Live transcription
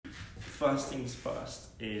first things first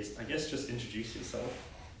is, I guess, just introduce yourself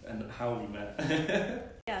and how we met.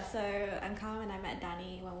 Yeah, so I'm Carmen. I met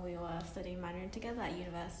Danny when we were studying Mandarin together at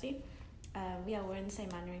university. Yeah, we were in the same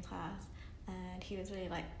Mandarin class, and he was really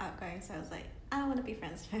like outgoing, so I was like, I want to be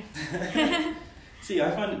friends with him. See,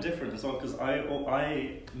 I find it different as well, because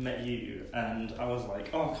I met you and I was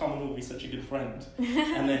like, oh, Carmen will be such a good friend.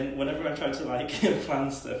 And then whenever I tried to like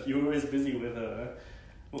plan stuff, you were always busy with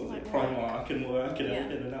what was it, Primark and work and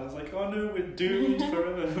everything, and I was like, oh no, we're doomed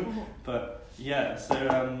forever. But yeah, so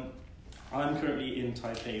I'm currently in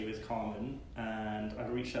Taipei with Carmen, and I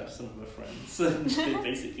reached out to some of her friends and they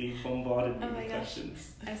basically bombarded me with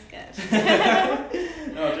questions. I'm scared.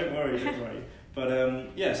 No, don't worry. But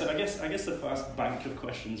yeah, so I guess the first bank of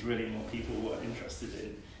questions really, and what people were interested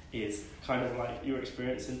in, is kind of like your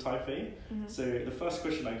experience in Taipei. Mm-hmm. So the first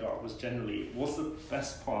question I got was generally, what's the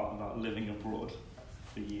best part about living abroad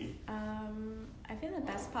for you? I think the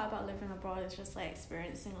best part about living abroad is just like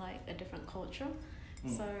experiencing like a different culture.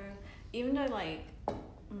 So even though like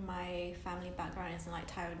my family background isn't like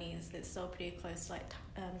Taiwanese, it's still pretty close to like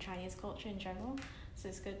Chinese culture in general. So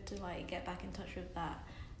it's good to like get back in touch with that,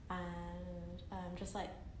 and just like,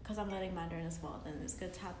 because I'm learning Mandarin as well, then it's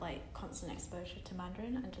good to have like constant exposure to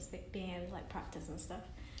Mandarin and just being able to like practice and stuff.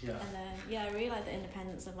 Yeah. And then yeah, I really like the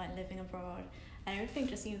independence of like living abroad, and everything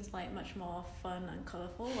just seems like much more fun and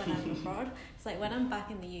colourful when I'm abroad. It's like when I'm back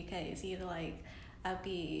in the UK, it's either like I'll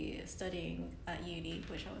be studying at uni,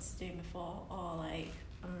 which I was doing before, or like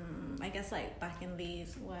I guess like back in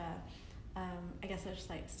Leeds, where I guess I was just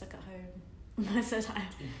like stuck at home most of the time.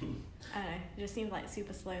 I don't know, it just seemed like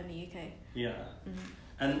super slow in the UK. Yeah. Mm-hmm.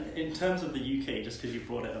 And in terms of the UK, just because you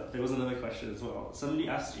brought it up, there was another question as well. Somebody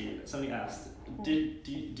asked, do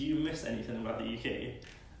you miss anything about the UK?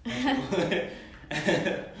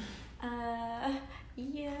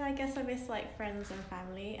 Yeah, I guess I miss like friends and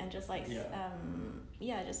family, and just like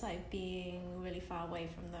just like being really far away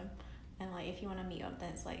from them. And like if you want to meet up, then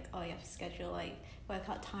it's like, oh, you have to schedule, like work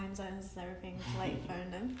out time zones and everything to like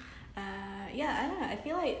phone them. Yeah, I don't know, I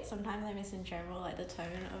feel like sometimes I miss in general like the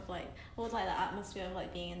tone of like, or like the atmosphere of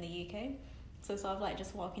like being in the UK. So sort of like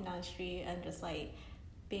just walking down the street and just like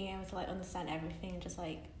being able to like understand everything, and just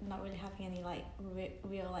like not really having any like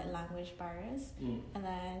real like language barriers. And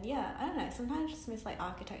then yeah, I don't know, sometimes I just miss like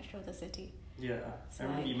architecture of the city. Yeah, so I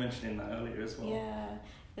remember you mentioning that earlier as well. Yeah,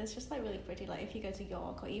 it's just like really pretty. Like if you go to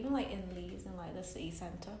York, or even like in Leeds in like the city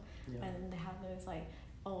centre, and they have those like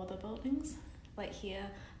older buildings. Like here,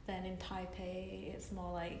 then in Taipei, it's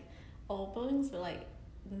more like old buildings, but like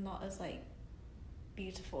not as like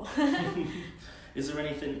beautiful. Is there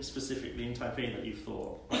anything specifically in Taipei that you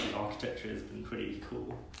thought like the architecture has been pretty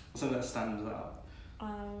cool? Something that stands out?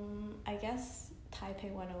 I guess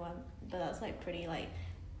Taipei 101, but that's like pretty like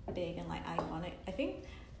big and like iconic. I think,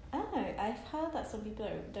 I don't know, I've heard that some people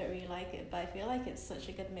don't really like it, but I feel like it's such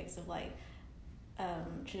a good mix of like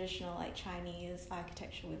traditional like Chinese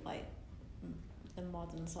architecture with like the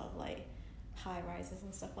modern sort of like high rises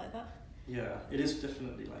and stuff like that. Yeah, it is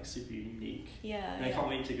definitely like super unique. Yeah, and I can't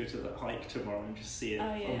wait to go to the hike tomorrow and just see it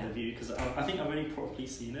from the view, because I think I've only properly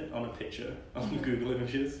seen it on a picture on Google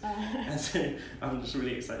Images, and so I'm just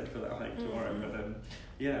really excited for that hike tomorrow.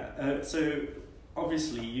 But so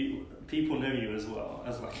obviously people know you as well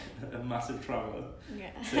as like a massive traveller.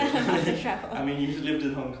 Yeah, so, massive traveller. I mean, you've lived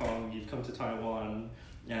in Hong Kong, you've come to Taiwan,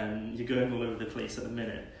 and you're going all over the place at the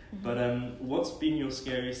minute. But what's been your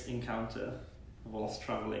scariest encounter whilst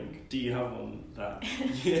travelling? Do you have one that...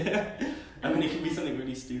 Yeah. I mean, it can be something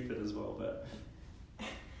really stupid as well, but...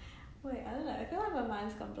 Wait, I don't know. I feel like my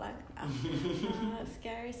mind's gone blank now.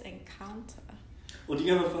 Scariest encounter. Well, do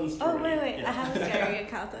you have a fun story? Oh, wait. Yeah. I have a scary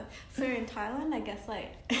encounter. So in Thailand, I guess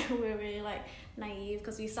like we were really like naive,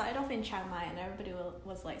 because we started off in Chiang Mai and everybody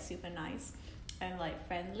was like super nice and like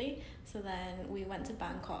friendly. So then we went to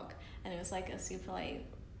Bangkok, and it was like a super like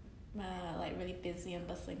really busy and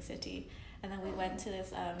bustling city. And then we went to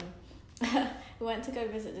this we went to go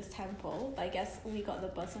visit this temple, but I guess we got the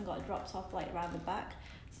bus and got dropped off like around the back.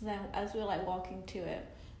 So then as we were like walking to it,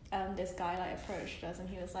 this guy like approached us, and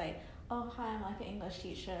he was like, oh hi, I'm like an English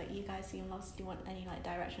teacher, you guys seem lost, do you want any like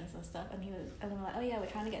directions and stuff? And we were like, oh yeah, we're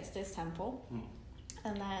trying to get to this temple.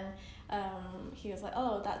 And then he was like,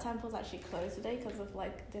 oh, that temple's actually closed today because of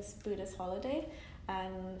like this Buddhist holiday.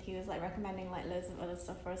 And he was like recommending like loads of other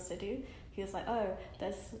stuff for us to do. He was like, oh,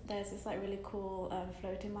 there's this like really cool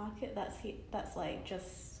floating market that's like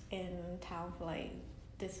just in town for like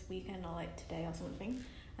this weekend or like today or something.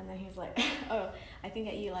 And then he was like, oh, I can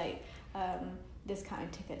get you like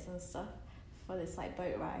discounted tickets and stuff for this like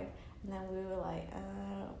boat ride. and then we were like,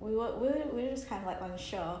 we were just kind of like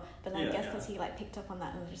unsure, but then I guess because he like picked up on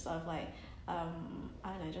that and just sort of like, I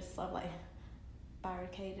don't know, just sort of like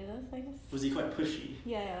barricaded us, I guess. Was he quite pushy?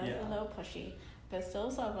 Yeah, it was a little pushy, but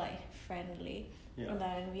still sort of like friendly. Yeah. And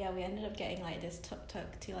then we ended up getting like this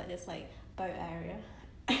tuk-tuk to like this like boat area.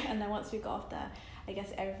 And then once we got off there, I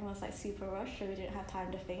guess everything was like super rushed, so we didn't have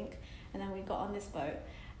time to think. And then we got on this boat,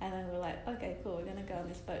 and then we were like, okay, cool, we're gonna go on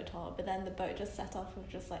this boat tour. But then the boat just set off with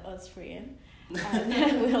just like us three in, and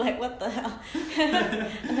then we were like, what the hell?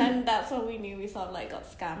 And then that's when we knew we sort of like got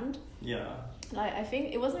scammed. Yeah. Like I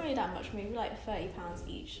think it wasn't really that much, maybe like £30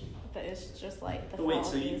 each, but it's just like the. But wait,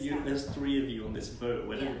 so there's 3 of you on this boat.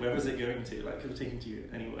 Where was it going to? Like, could have taken you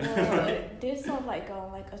anywhere. Well, it did sort of like go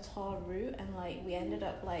on like a tour route, and like we ended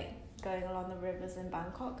up like going along the rivers in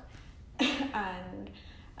Bangkok, and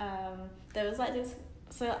there was like this.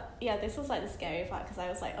 So yeah, this was like the scary part, because I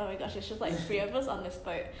was like, oh my gosh, it's just like 3 of us on this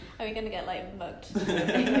boat. Are we gonna get like mugged?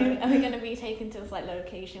 Are we gonna be taken to this like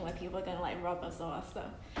location where people are gonna like rob us or our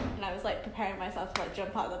stuff? And I was like preparing myself to like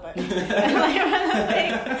jump out of the boat and like run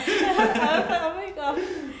away. I was like, oh my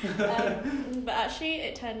god. But actually,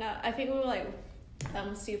 it turned out, I think we were like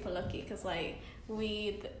super lucky, because like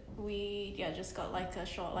we just got like a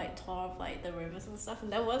short like tour of like the rivers and stuff,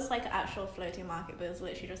 and there was like an actual floating market, but it was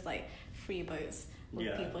literally just like 3 boats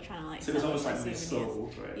with people trying to like. So it was almost like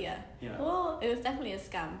souvenirs. right? Yeah. Well, it was definitely a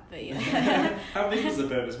scam, but yeah. How big was the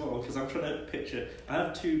boat as well? Because I'm trying to picture. I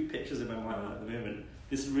have 2 pictures in my mind at the moment.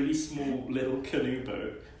 This really small little canoe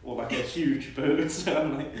boat, or like a huge boat. So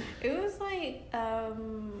I'm like. It was like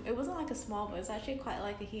it wasn't like a small boat. It was actually quite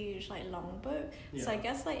like a huge like long boat. Yeah. So I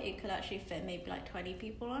guess like it could actually fit maybe like 20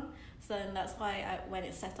 people on. So then that's why when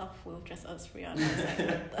it set off with just us 3 on, I was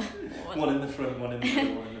like, what one in the front, one in the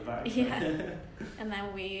middle, one in the back. Yeah. And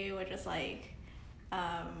then we were just like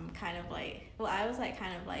kind of like, well, I was like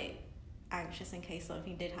kind of like anxious in case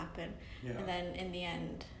something did happen, and then in the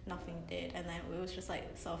end nothing did, and then it was just like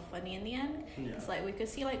so funny in the end. It's like we could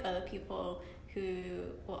see like other people who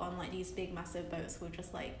were on like these big massive boats with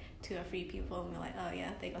just like 2 or 3 people, and we're like, oh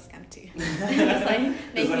yeah, they got scammed too. It's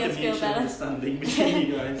like making us feel better. Understanding between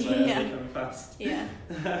you guys as they come fast. Yeah.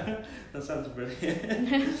 That sounds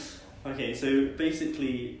brilliant. Okay, so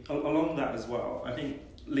basically along that as well, I think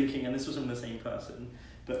linking, and this was from the same person,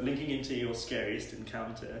 but linking into your scariest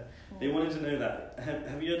encounter, they wanted to know that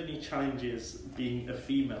have you had any challenges being a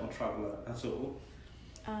female traveller at all?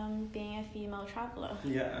 Being a female traveller?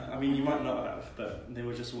 Yeah, I mean you might not have, but they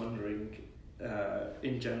were just wondering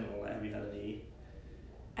in general, have you had any?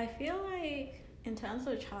 I feel like in terms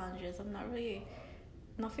of challenges,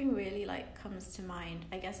 nothing really like comes to mind.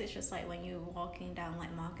 I guess it's just like when you're walking down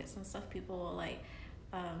like markets and stuff, people will like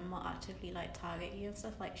more actively like target you and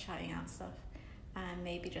stuff, like shouting out stuff, and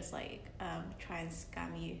maybe just like try and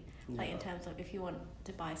scam you, like in terms of if you want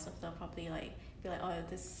to buy stuff, they'll probably like be like, oh,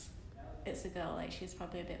 it's a girl, like she's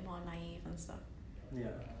probably a bit more naive and stuff.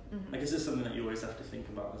 I guess it's something that you always have to think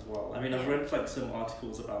about as well. I mean, I've read like some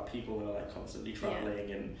articles about people who are like constantly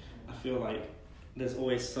traveling, and I feel like there's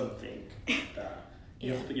always something that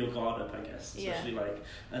you have to put your guard up, I guess, especially like,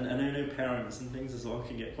 and I know parents and things as well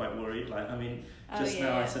can get quite worried. Like, I mean, just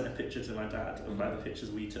now I sent a picture to my dad of like the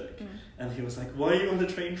pictures we took, and he was like, "Why are you on the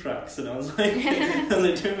train tracks?" And I was like,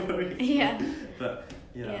 "Don't worry." But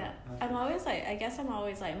I'm always like, I guess I'm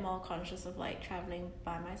always like more conscious of like traveling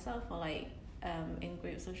by myself or like in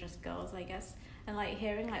groups of just girls, I guess. And like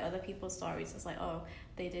hearing like other people's stories, it's like, oh,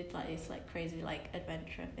 they did like this like crazy like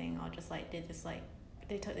adventure thing, or just like did this like,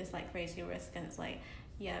 they took this like crazy risk, and it's like,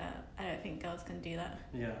 I don't think girls can do that.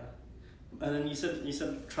 And then you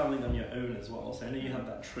said traveling on your own as well, so I know you had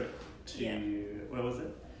that trip to where was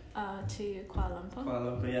it? To Kuala Lumpur.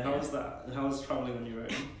 Kuala Lumpur. How was that? How was traveling on your own?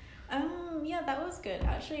 That was good.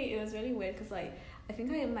 Actually, it was really weird because like I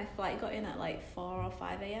think my flight got in at like 4 or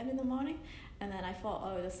 5 a.m. in the morning, and then I thought,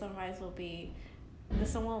 oh, the sun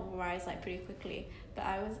will rise like pretty quickly. But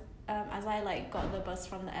I was as I like got the bus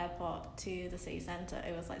from the airport to the city centre,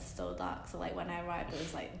 it was like still dark. So like when I arrived, it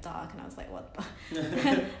was like dark, and I was like, what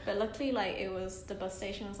the? But luckily, like the bus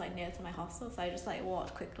station was like near to my hostel, so I just like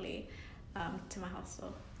walked quickly to my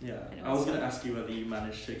hostel. I was going to ask you whether you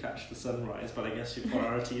managed to catch the sunrise, but I guess your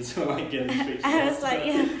priorities were like getting straight to I was like,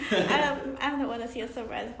 I don't want to see a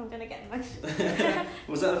sunrise if I'm going to get much.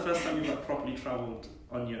 Was that the first time you like properly travelled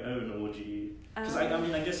on your own, or would you? Because I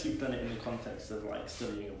mean, I guess you've done it in the context of like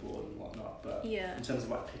studying abroad and whatnot, but in terms of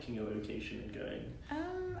like picking a location and going.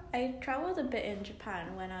 I travelled a bit in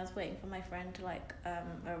Japan when I was waiting for my friend to like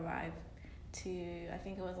arrive to, I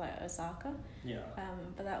think it was like Osaka.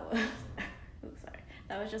 But that was,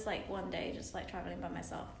 that was just like one day, just like travelling by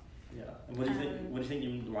myself. Yeah. And what do you think? What do you think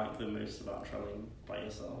you like the most about traveling by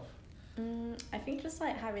yourself? I think just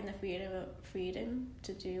like having the freedom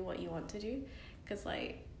to do what you want to do, because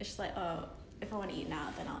like it's just like, oh, if I want to eat now,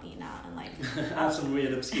 then I'll eat now, and like have some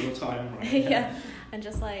weird obscure time, right? yeah, and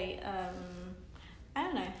just like I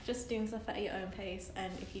don't know, just doing stuff at your own pace,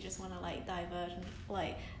 and if you just want to like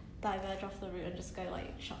diverge off the route and just go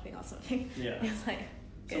like shopping or something, Yeah. it's like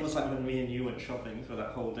It's almost like when me and you went shopping for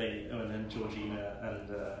that whole day, and then Georgina and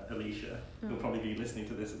Alicia, who'll probably be listening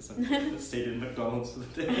to this at some point, that stayed in McDonald's for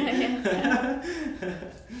the day.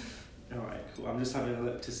 Alright, cool. I'm just having a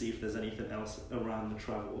look to see if there's anything else around the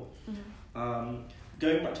travel.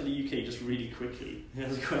 Going back to the UK just really quickly,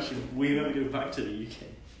 here's a question. Will you ever go back to the UK?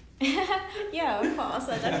 Yeah, of course.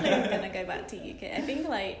 I definitely am gonna go back to UK. I think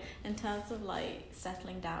like in terms of like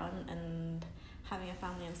settling down and having a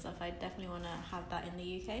family and stuff, I definitely want to have that in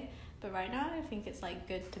the UK. But right now, I think it's like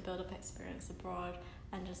good to build up experience abroad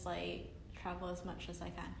and just like travel as much as I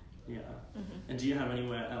can. Yeah. And do you have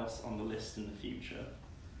anywhere else on the list in the future?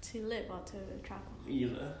 To live or to travel?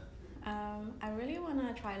 Either. I really want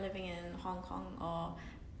to try living in Hong Kong, or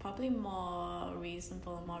probably more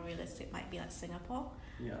reasonable and more realistic might be like Singapore.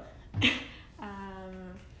 Yeah.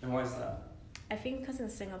 And why is that? I think because in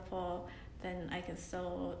Singapore, then I can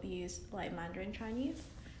still use like Mandarin Chinese,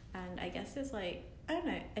 and I guess it's like, I don't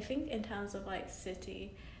know, I think in terms of like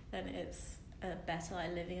city, then it's a better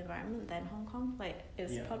like living environment than Hong Kong. Like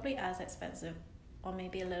it's probably as expensive or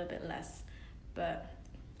maybe a little bit less, but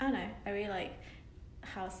I don't know, I really like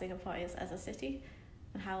how Singapore is as a city,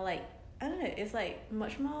 and how like, I don't know, it's like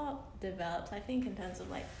much more developed, I think, in terms of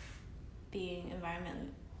like being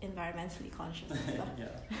environmentally conscious and stuff.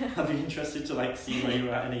 Yeah. I'd be interested to like see where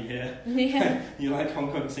you're at in a year. Yeah. You like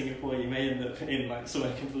Hong Kong, Singapore, you may end up in like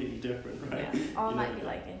somewhere completely different, right? Yeah. Or you might be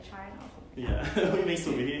like in China or something. Yeah. We may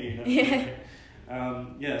still be here, you know.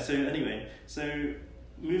 Yeah. So anyway, so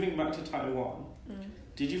moving back to Taiwan,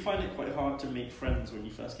 did you find it quite hard to make friends when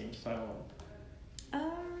you first came to Taiwan?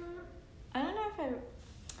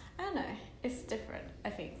 I don't know. It's different, I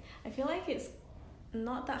think. I feel like it's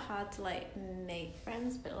not that hard to like make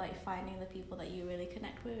friends, but like finding the people that you really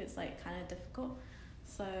connect with, it's like kind of difficult.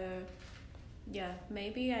 So yeah,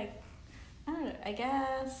 maybe I don't know, I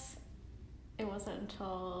guess it wasn't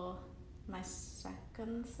until my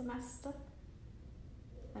second semester.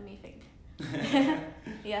 Let me think.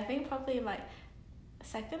 Yeah, I think probably my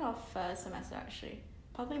second or third semester actually.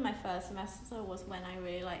 Probably my first semester was when I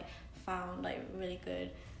really like found like really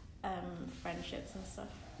good friendships and stuff.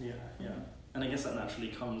 Yeah. And I guess that naturally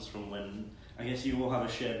comes from when, I guess you all have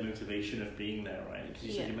a shared motivation of being there, right? Because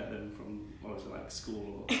you said you met them from, what was it, like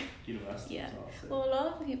school or university as well. So. Well, a lot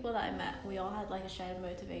of the people that I met, we all had like a shared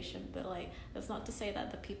motivation, but like that's not to say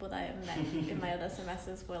that the people that I met in my other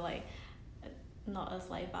semesters were like not as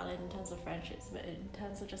like valid in terms of friendships, but in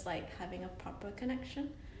terms of just like having a proper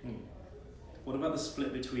connection. What about the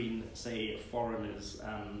split between, say, foreigners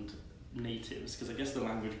and natives? Because I guess the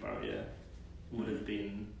language barrier would have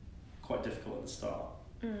been quite difficult at the start.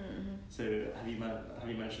 So have you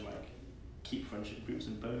managed to like keep friendship groups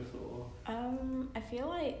in both, or? I feel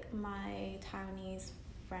like my Taiwanese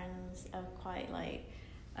friends are quite like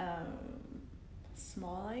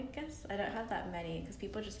small, I guess. I don't have that many because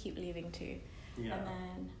people just keep leaving too. Yeah. And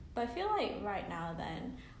then, but I feel like right now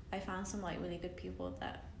then I found some like really good people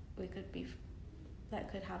that that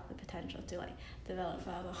could have the potential to like develop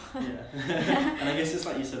further. Yeah. And I guess it's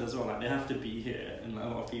like you said as well, like they have to be here, and a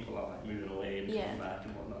lot of people are like moving away and coming back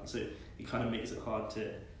and whatnot, so it kind of makes it hard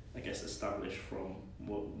to, I guess, establish from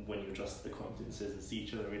when you're just acquaintances and see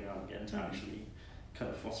each other every now and again to actually kind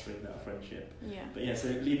of fostering that friendship. Yeah. But yeah, so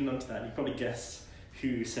leading on to that, you probably guess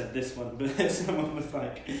who said this one, but someone was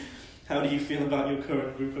like, how do you feel about your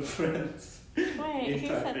current group of friends? Wait, who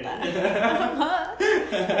said that? What? Wait,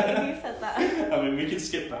 who said that? I mean, we can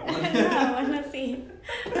skip that one. No, I want to see.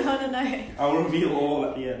 I want to know. I'll reveal all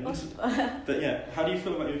at the end. But yeah, how do you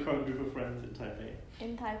feel about your current group of friends in Taipei?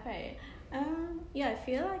 In Taipei? Yeah, I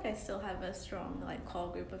feel like I still have a strong like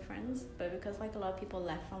core group of friends, but because like a lot of people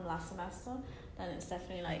left from last semester, then it's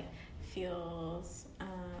definitely like feels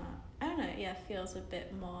I don't know, yeah, feels a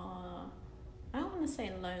bit more, I don't want to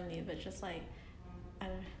say lonely, but just like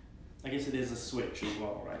I guess it is a switch as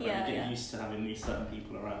well, right? Like Yeah, you get used to having these certain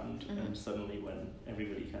people around, and suddenly when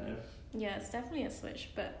everybody kind of... Yeah, it's definitely a switch,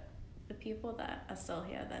 but the people that are still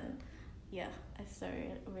here, then yeah, I still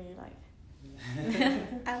really like.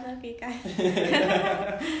 I love you guys.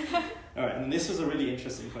 Alright, and this was a really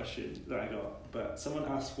interesting question that I got, but someone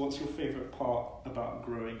asked, what's your favourite part about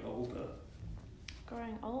growing older?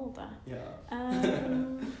 Growing older? Yeah.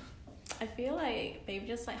 I feel like maybe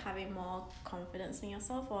just like having more confidence in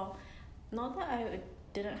yourself, or not that I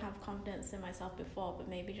didn't have confidence in myself before, but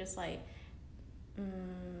maybe just like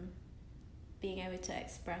being able to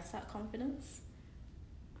express that confidence.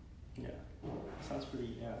 Yeah, sounds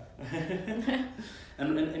pretty, yeah.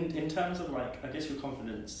 And in terms of like, I guess your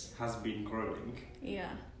confidence has been growing.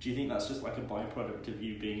 Yeah. Do you think that's just like a byproduct of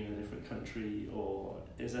you being in a different country, or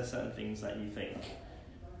is there certain things that you think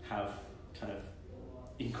have kind of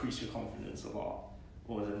increased your confidence a lot,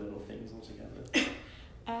 or are there little things altogether?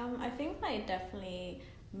 I think like definitely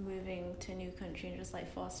moving to a new country and just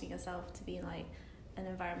like forcing yourself to be in like an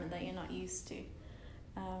environment that you're not used to.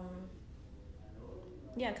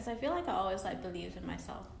 Yeah, because I feel like I always like believed in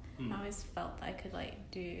myself. I always felt that I could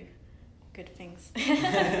like do good things.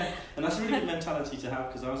 And that's a really good mentality to have,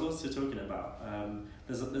 because I was also talking about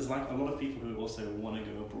there's like a lot of people who also want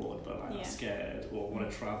to go abroad but like are scared, or want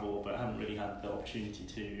to travel but haven't really had the opportunity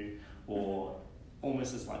to, or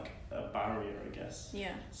almost as like a barrier, I guess.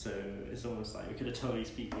 Yeah. So it's almost like we could have told these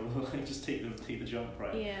people like just take the jump,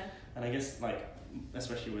 right? Yeah. And I guess like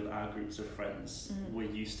especially with our groups of friends,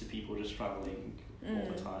 we're used to people just traveling all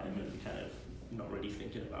the time and kind of not really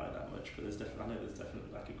thinking about it that much. But there's definitely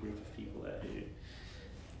like a group of people there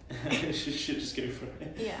who should just go for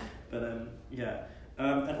it. Yeah. But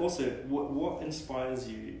and also, what inspires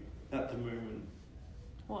you at the moment?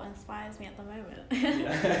 What inspires me at the moment?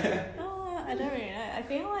 Yeah. I don't really know. I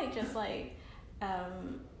feel like just like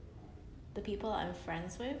the people that I'm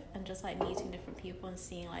friends with, and just like meeting different people and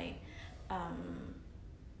seeing like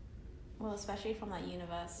well, especially from like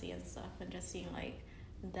university and stuff, and just seeing like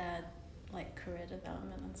their like career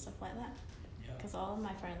development and stuff like that. Because all of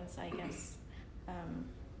my friends, I guess,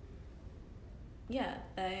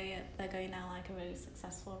 they're going down like a really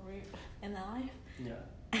successful route in their life. Yeah.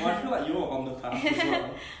 Well, I feel like you're on the path as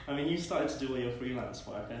well. I mean, you started to do all your freelance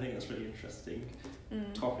work, and I think that's a really interesting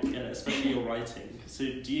topic, and especially your writing. So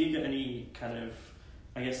do you get any kind of,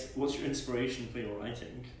 I guess, what's your inspiration for your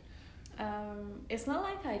writing? It's not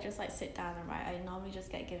like I just like sit down and write. I normally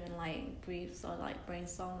just get given like briefs or like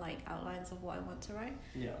brainstorm like outlines of what I want to write.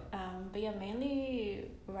 Yeah. But yeah,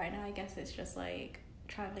 mainly right now I guess it's just like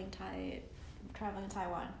traveling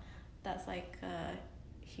Taiwan. That's like a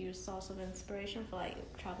huge source of inspiration for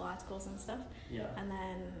like travel articles and stuff. Yeah. And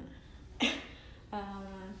then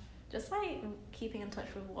just like keeping in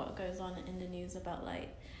touch with what goes on in the news about like,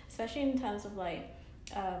 especially in terms of like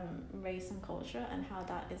race and culture, and how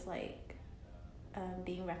that is like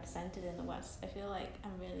being represented in the West. I feel like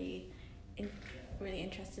I'm really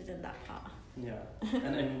interested in that part. Yeah.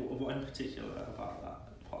 and what in particular about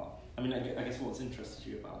that part? I mean, I guess what's interested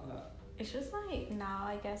you about that? It's just like now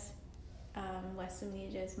I guess Western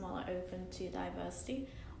media is more like open to diversity,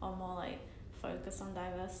 or more like focused on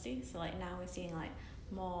diversity. So like now we're seeing like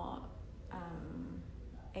more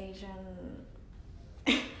Asian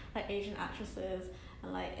like Asian actresses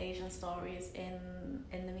and like Asian stories in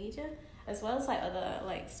the media, as well as like other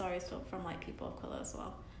like stories from like people of color as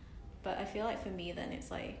well. But I feel like for me then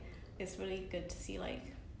it's like it's really good to see like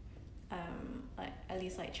at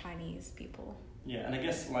least like Chinese people. Yeah, and I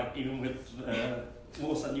guess like even with what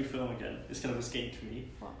was that new film again? It's kind of escaped me.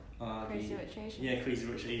 What? Crazy Rich Asians. Yeah, Crazy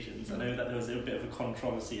Rich Asians. I know that there was a bit of a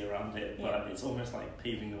controversy around it, but it's almost like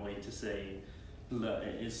paving the way to say that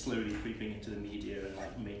it is slowly creeping into the media and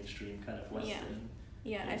like mainstream kind of Western.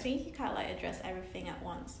 Yeah, I think you can't like address everything at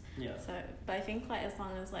once. Yeah. So, but I think like as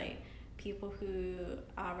long as like people who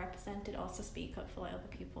are represented also speak up for like other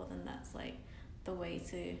people, then that's like the way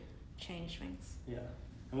to change things. Yeah.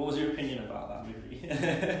 And what was your opinion about that movie?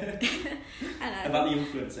 I know. About the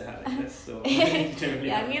influence it had, I guess. Or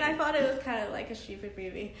I mean, I thought it was kind of like a stupid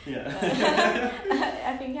movie. Yeah.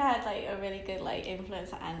 I think it had like a really good like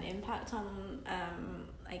influence and impact on,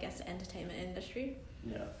 I guess, the entertainment industry.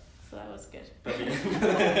 Yeah. So that was good. But you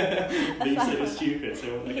said it was stupid,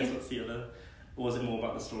 so I guess what's the other... Or was it more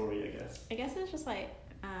about the story, I guess? I guess it's just like...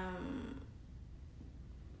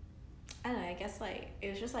 I don't know, I guess like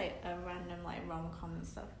it was just like a random like rom-com and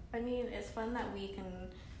stuff. I mean, it's fun that we can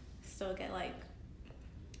still get like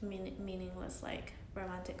meaningless like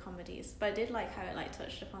romantic comedies, but I did like how it like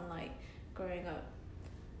touched upon like growing up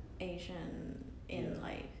Asian in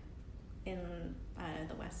like in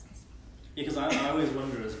the West. Yeah, because I always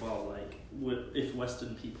wonder as well, like if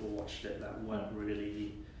Western people watched it that weren't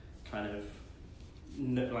really kind of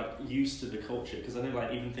like used to the culture, because I know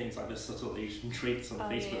like even things like the subtle Asian traits on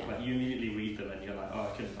Facebook, like you immediately read them and you're like, oh,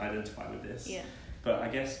 I can identify with this. Yeah. But I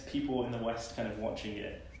guess people in the West kind of watching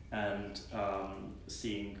it and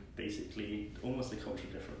seeing basically almost a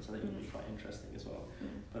cultural difference. I think would be quite interesting as well.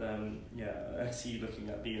 But yeah, I see you looking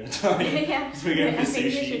at the time. Yeah, We're going for I think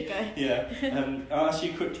we sushi. should go. Yeah, I'll ask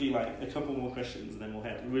you quickly like a couple more questions and then we'll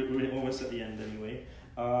head. We're almost at the end anyway.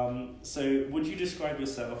 So would you describe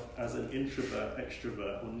yourself as an introvert,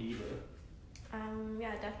 extrovert, or neither?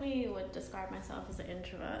 Yeah, I definitely would describe myself as an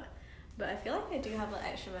introvert, but I feel like I do have like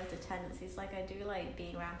extroverted tendencies. Like I do like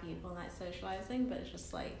being around people and like socializing, but it's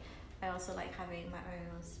just like I also like having my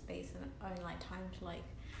own space and own like time to like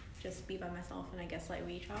just be by myself and I guess like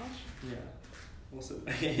recharge. Yeah, awesome.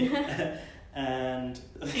 And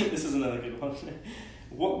this is another good one.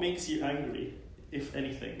 What makes you angry, if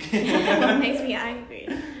anything? What makes me angry?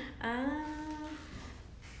 I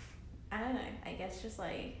don't know. I guess just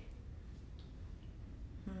like.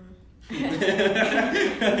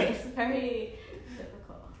 It's very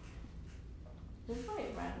difficult. Just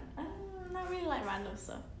like not really like random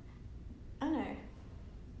stuff. I don't know.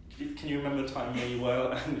 Can you remember a time where you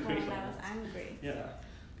were angry? When I was angry. Yeah.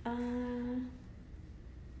 I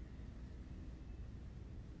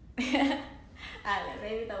don't know,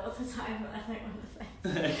 maybe there was a time, but I don't want to say.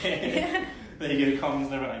 Okay. There you go, Carmen's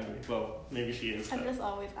never angry. Well, maybe she is. I'm just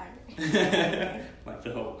always angry. Like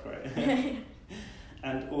the Hulk, right?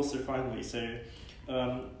 And also finally, so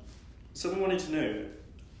someone wanted to know,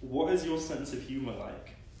 what is your sense of humour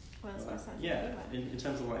like? What is my sense of yeah, humour? in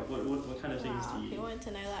terms of like, what kind of things do you... You wanted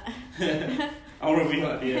to know that. I'll reveal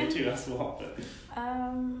at the end too, that's what. But...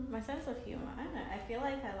 my sense of humour, I don't know. I feel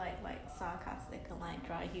like I like sarcastic and like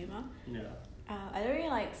dry humour. Yeah. I don't really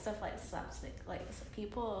like stuff like slapstick. Like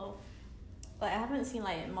people, like I haven't seen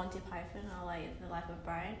like Monty Python or like The Life of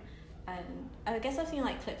Brian, and I guess I've seen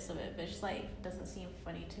like clips of it, but it just like doesn't seem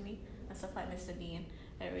funny to me. And stuff like Mr. Bean,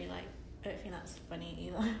 I don't really like. I don't think that's funny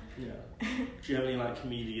either. Yeah. Do you have any like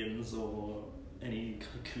comedians or any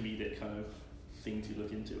comedic kind of things you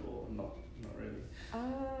look into, or not? Not really.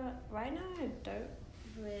 Right now I don't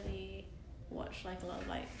really watch like a lot of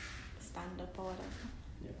like stand up or whatever.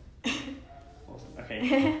 Yeah. Awesome.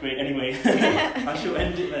 Okay. Great. Anyway, I shall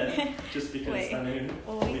end it there, just because Wait, I know.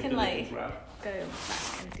 or we can like grab. go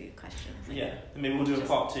back and do questions. Yeah, and maybe we'll do a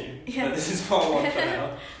part 2. Yeah. But this is part 1 for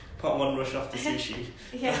now. Part 1 rush after sushi.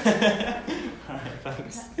 Yeah. Alright,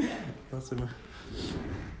 thanks. That's good. Awesome.